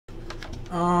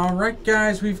Alright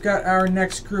guys, we've got our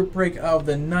next group break of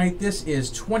the night. This is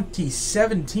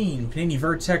 2017 Panini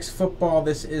Vertex Football.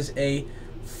 This is a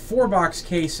 4-box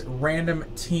case random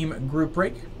team group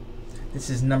break. This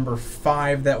is number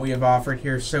 5 that we have offered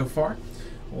here so far.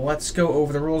 Let's go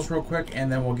over the rules real quick and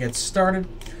then we'll get started.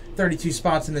 32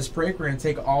 spots in this break. We're going to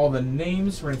take all the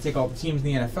names. We're going to take all the teams in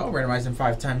the NFL, randomize them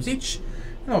 5 times each,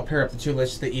 and we'll pair up the 2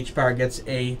 lists that each buyer gets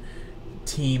a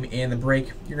team in the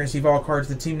break. You're going to see all cards,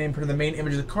 the team name put in the main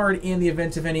image of the card. In the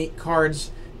event of any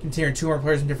cards containing 2 or more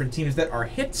players in different teams that are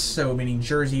hits, so meaning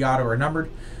jersey, auto, or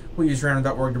numbered, we'll use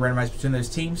random.org to randomize between those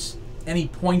teams. Any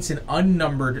points in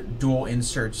unnumbered dual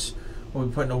inserts will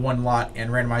be put into one lot and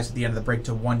randomized at the end of the break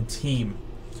to one team.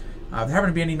 If there happen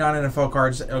to be any non-NFL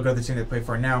cards, it'll go to the team they played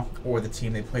for now or the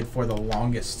team they played for the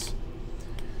longest.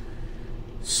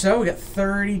 So we got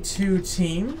 32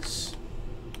 teams.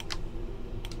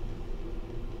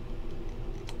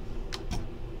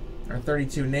 Or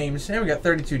 32 names. And we got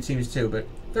 32 teams too, but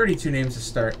 32 names to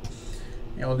start.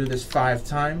 And we'll do this 5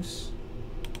 times.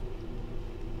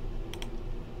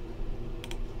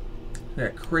 We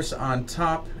got Chris on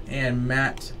top and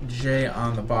Matt J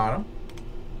on the bottom.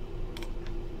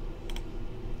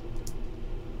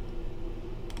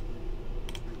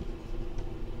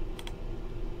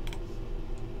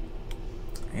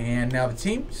 And now the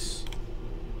teams.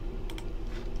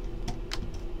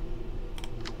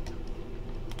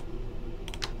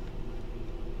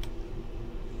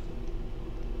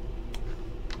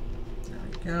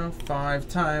 Go 5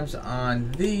 times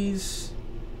on these.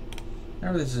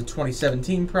 Remember, this is a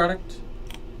 2017 product.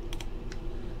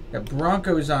 Got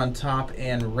Broncos on top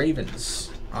and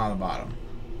Ravens on the bottom.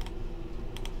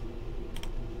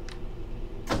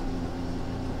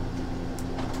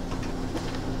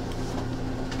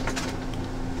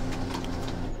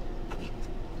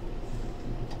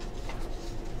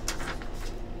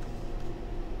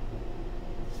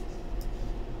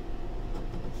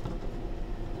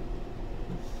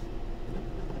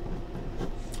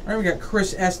 All right, we got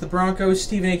Chris S. the Broncos,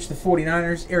 Stephen H. the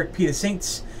 49ers, Eric P. the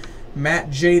Saints, Matt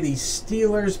J. the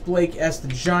Steelers, Blake S. the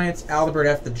Giants, Albert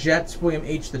F. the Jets, William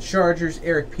H. the Chargers,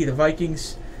 Eric P. the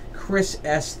Vikings, Chris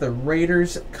S. the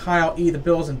Raiders, Kyle E. the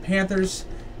Bills and Panthers,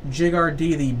 Jigar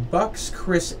D. the Bucks,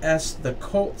 Chris S. the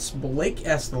Colts, Blake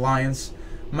S. the Lions,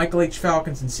 Michael H.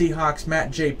 Falcons and Seahawks,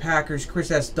 Matt J. Packers, Chris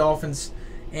S. Dolphins,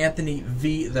 Anthony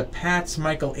V. the Pats,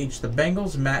 Michael H. the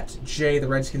Bengals, Matt J. the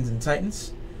Redskins and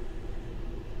Titans,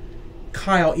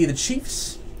 Kyle E. the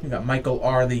Chiefs. We got Michael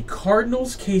R. the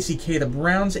Cardinals, Casey K. the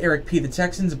Browns, Eric P. the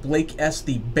Texans, Blake S.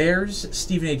 the Bears,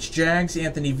 Stephen H. Jags,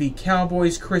 Anthony V.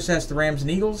 Cowboys, Chris S. the Rams and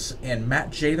Eagles, and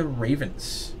Matt J. the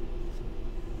Ravens.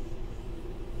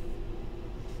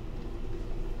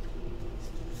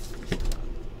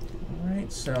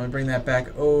 Alright, so let me bring that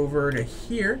back over to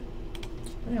here,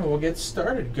 and we'll get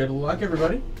started. Good luck,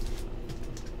 everybody.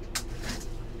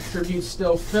 Tribute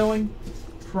still filling.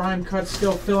 Prime cut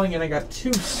still filling, and I got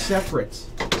 2 separate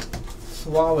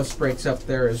flawless breaks up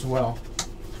there as well.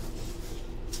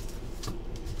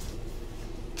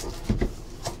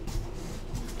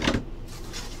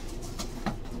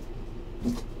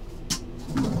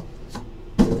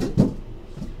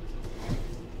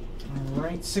 All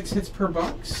right, 6 hits per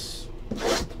box.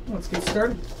 Let's get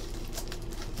started.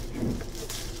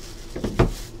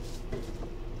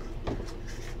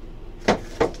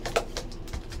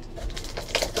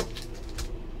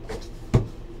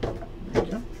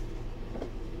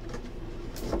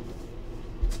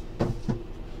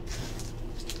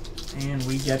 And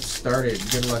we get started.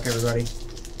 Good luck, everybody.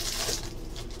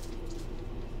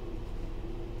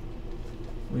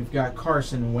 We've got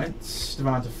Carson Wentz,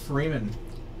 Devonta Freeman,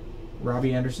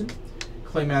 Robbie Anderson,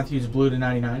 Clay Matthews, blue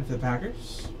 /99 for the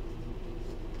Packers.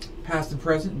 Past and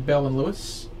present, Bell and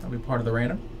Lewis. That'll be part of the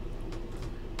random.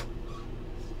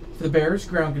 For the Bears,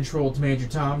 ground control to Major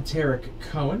Tom, Tarek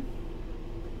Cohen.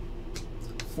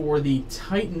 For the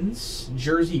Titans,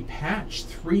 jersey patch,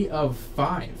 3 of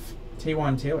 5,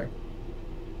 Taywan Taylor.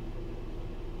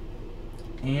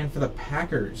 And for the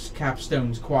Packers,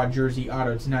 Capstones quad jersey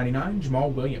auto /99,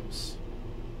 Jamal Williams.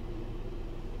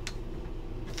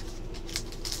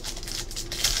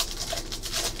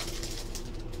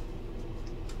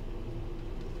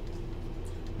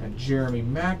 And Jeremy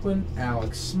Maclin,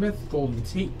 Alex Smith, Golden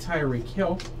Tate, Tyreek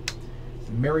Hill,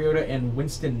 Mariota and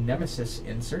Winston Nemesis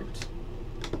insert.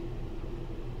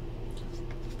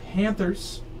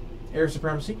 Panthers, Air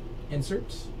Supremacy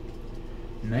insert.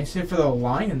 Nice hit for the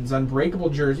Lions.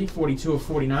 Unbreakable jersey, 42 of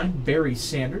 49, Barry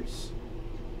Sanders.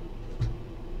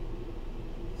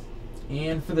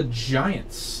 And for the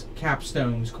Giants,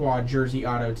 Capstones quad jersey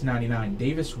auto /99,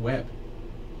 Davis Webb.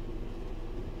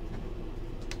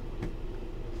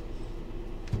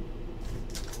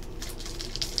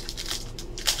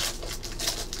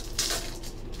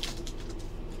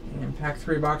 Pack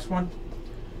 3, box 1.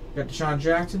 Got Deshaun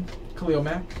Jackson, Khalil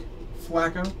Mack,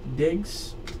 Flacco,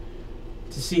 Diggs.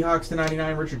 To Seahawks to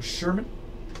 99, Richard Sherman.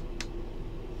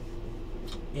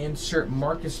 Insert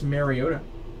Marcus Mariota.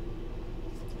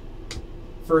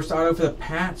 First auto for the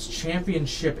Pats,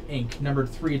 Championship Inc., numbered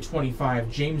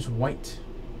 3/25, James White.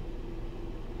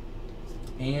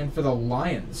 And for the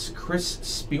Lions, Chris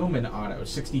Spielman auto,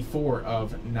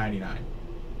 64/99.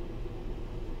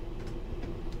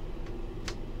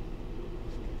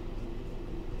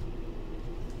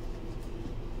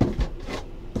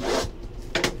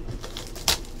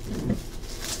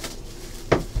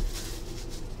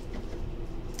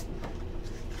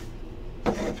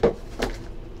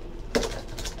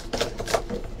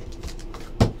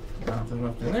 Nothing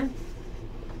left in there.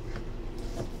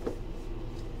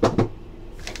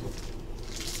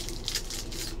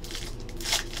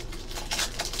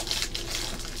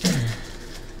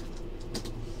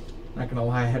 Not gonna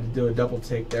lie, I had to do a double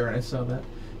take there when I saw that.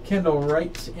 Kendall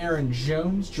Wright, Aaron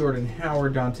Jones, Jordan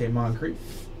Howard, Dante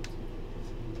Moncrief.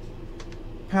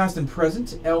 Past and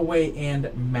present, Elway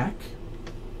and Mack.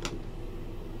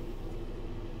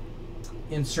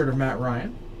 Insert of Matt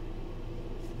Ryan.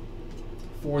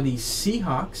 For the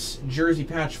Seahawks, jersey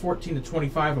patch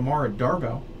 14/25, Amara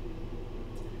Darboh.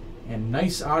 And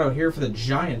nice auto here for the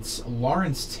Giants,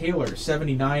 Lawrence Taylor,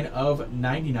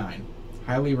 79/99.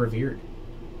 Highly revered.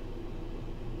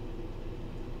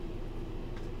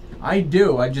 I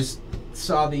do. I just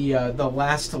saw the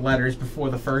last letters before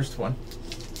the first one.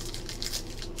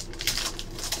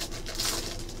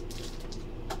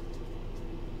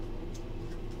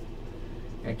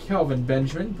 And Kelvin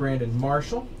Benjamin, Brandon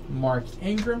Marshall, Mark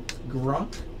Ingram,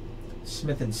 Gronk,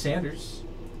 Smith and Sanders,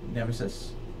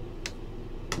 Nemesis.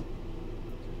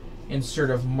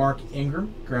 Insert of Mark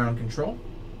Ingram, ground control.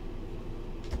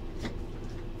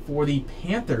 For the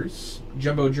Panthers,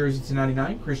 jumbo jersey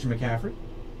 /99, Christian McCaffrey.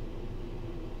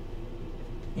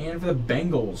 And for the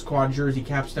Bengals, quad jersey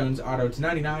capstones auto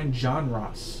 /99, John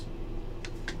Ross.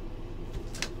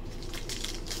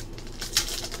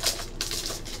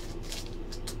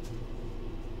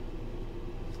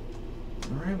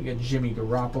 All right, we got Jimmy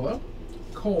Garoppolo,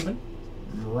 Coleman,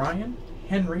 Ryan,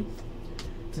 Henry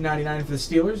 /99 for the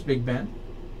Steelers, Big Ben.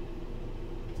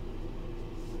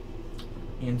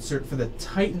 Insert for the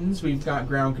Titans, we've got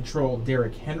ground control,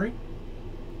 Derrick Henry.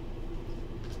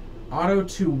 Auto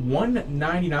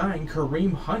 /199,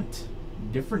 Kareem Hunt.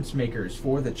 Difference makers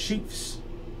for the Chiefs.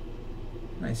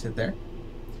 Nice hit there.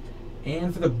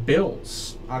 And for the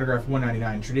Bills, autograph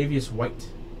 /199, Tre'Davious White.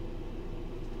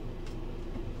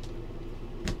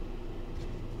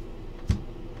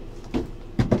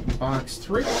 Box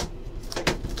 3.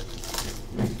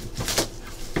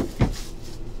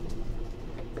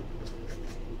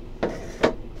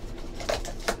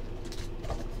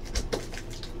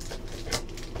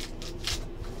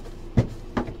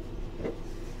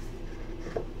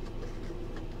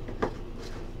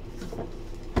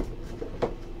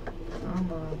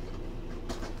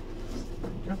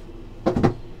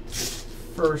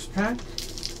 First pack.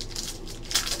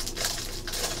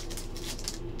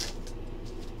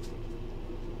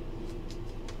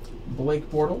 Blake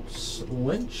Bortles,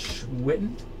 Lynch,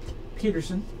 Witten,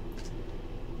 Peterson.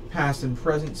 Past and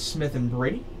present, Smith and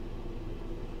Brady.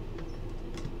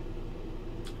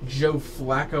 Joe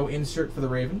Flacco insert for the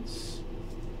Ravens.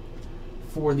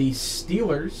 For the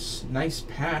Steelers, nice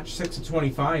patch,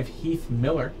 6/25, Heath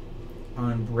Miller,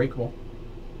 unbreakable.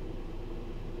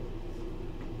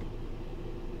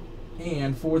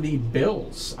 And for the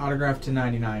Bills, autograph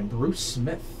 /99, Bruce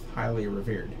Smith, highly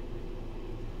revered.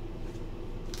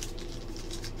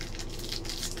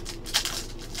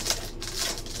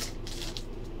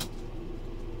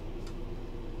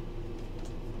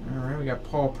 All right, we got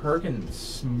Paul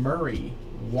Perkins, Murray,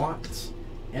 Watt,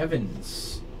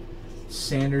 Evans,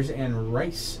 Sanders and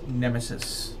Rice,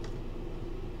 Nemesis.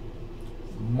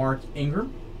 Mark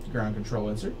Ingram, ground control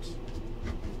insert.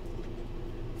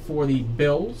 For the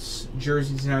Bills,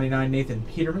 jersey /99, Nathan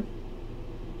Peterman.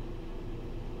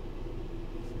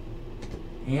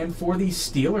 And for the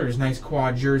Steelers, nice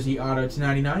quad jersey auto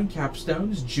 /99,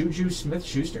 capstones, Juju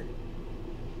Smith-Schuster.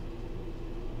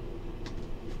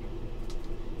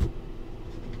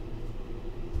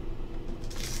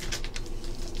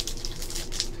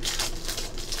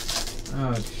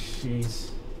 Oh, jeez.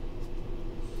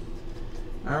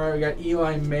 All right, we got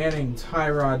Eli Manning,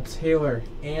 Tyrod Taylor,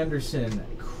 Anderson,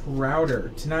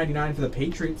 Crowder /99 for the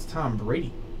Patriots, Tom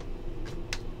Brady.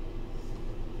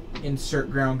 Insert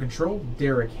ground control,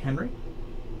 Derrick Henry.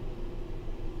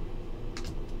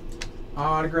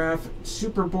 Autograph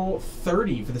Super Bowl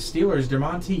 30 for the Steelers,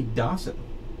 DeMonte Dawson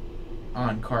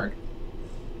on card.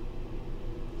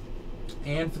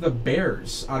 And for the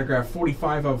Bears, autograph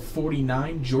 45 of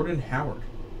 49, Jordan Howard.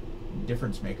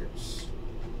 Difference makers.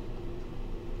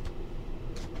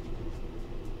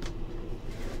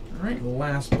 All right,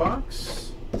 last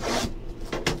box.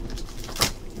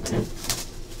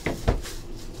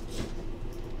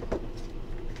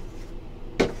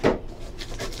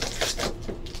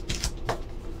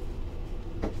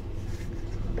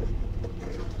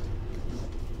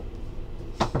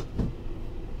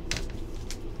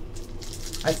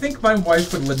 I think my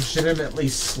wife would legitimately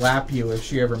slap you if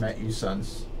she ever met you,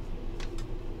 sons.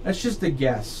 That's just a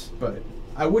guess, but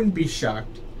I wouldn't be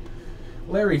shocked.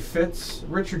 Larry Fitz,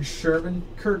 Richard Sherman,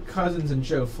 Kirk Cousins, and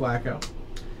Joe Flacco.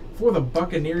 For the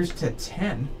Buccaneers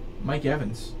 /10, Mike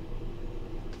Evans.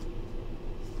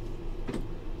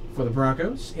 For the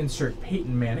Broncos, insert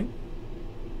Peyton Manning.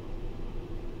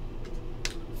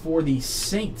 For the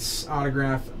Saints,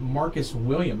 autograph Marcus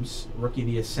Williams, Rookie of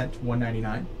the Ascent,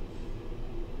 199.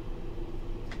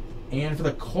 And for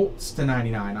the Colts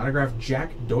 /99, autograph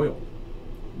Jack Doyle.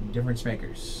 Difference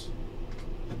makers.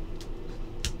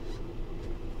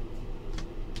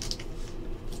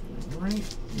 All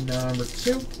right, number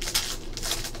 2.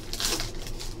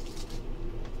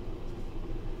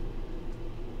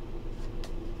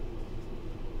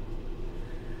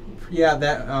 Yeah,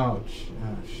 that. Oh,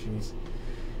 jeez.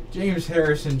 James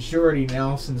Harrison, Jordy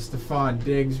Nelson, Stephon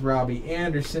Diggs, Robbie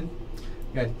Anderson.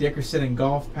 Got Dickerson and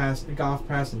golf past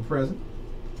and present.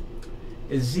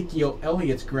 Ezekiel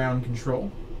Elliott's ground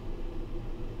control.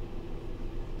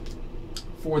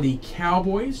 For the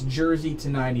Cowboys, jersey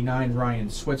 /99, Ryan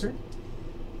Switzer.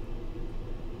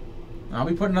 I'll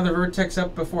be putting another Vertex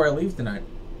up before I leave tonight.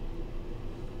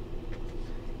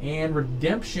 And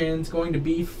redemption's going to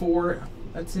be for,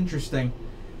 that's interesting.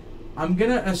 I'm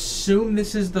going to assume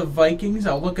this is the Vikings.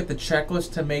 I'll look at the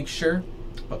checklist to make sure.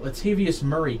 But Latavius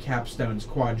Murray capstones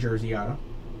quad jersey auto.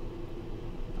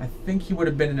 I think he would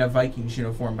have been in a Vikings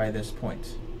uniform by this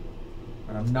point.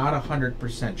 But I'm not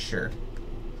 100% sure.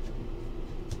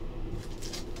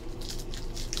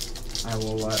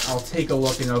 I'll take a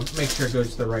look and I'll make sure it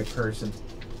goes to the right person.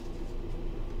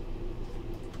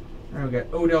 All right, we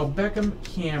got Odell Beckham,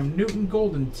 Cam Newton,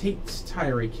 Golden Tate,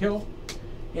 Tyreek Hill,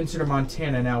 insert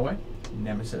Montana and Elway,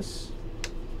 Nemesis.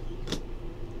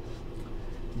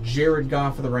 Jared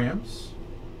Goff of the Rams.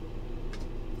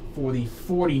 For the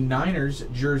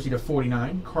 49ers, jersey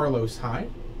 /49, Carlos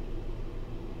Hyde.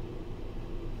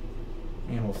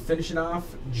 And we'll finish it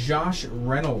off, Josh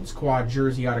Reynolds, quad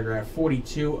jersey autograph,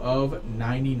 42 of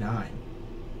 99.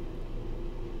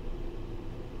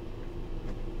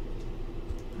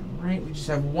 All right, we just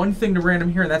have one thing to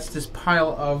random here, and that's this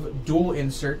pile of dual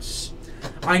inserts.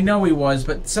 I know he was,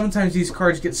 but sometimes these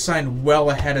cards get signed well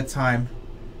ahead of time.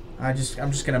 I'm just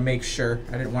going to make sure.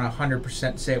 I didn't want to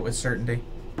 100% say it with certainty.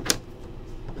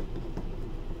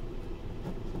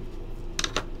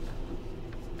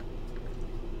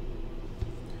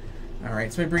 All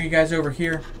right, so let me bring you guys over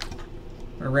here.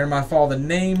 I'm going to random off all the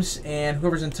names, and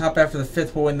whoever's in top after the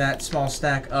 5th will win that small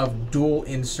stack of dual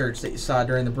inserts that you saw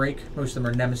during the break. Most of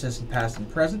them are Nemesis and past and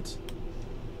present.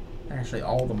 Actually,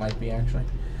 all of them might be, actually.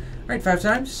 All right, 5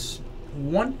 times.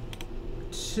 1,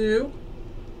 2,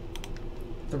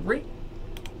 3,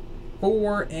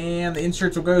 4, and the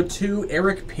inserts will go to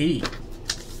Eric P.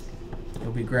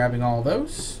 He'll be grabbing all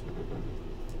those.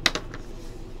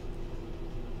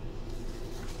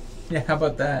 Yeah, how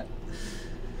about that?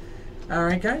 All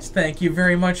right, guys, thank you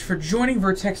very much for joining.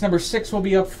 Vertex number 6 will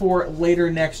be up for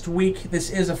later next week. This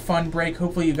is a fun break.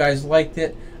 Hopefully you guys liked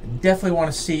it. Definitely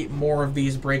want to see more of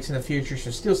these breaks in the future, so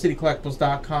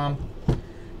SteelCityCollectibles.com.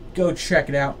 Go check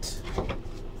it out.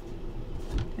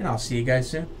 And I'll see you guys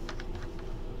soon.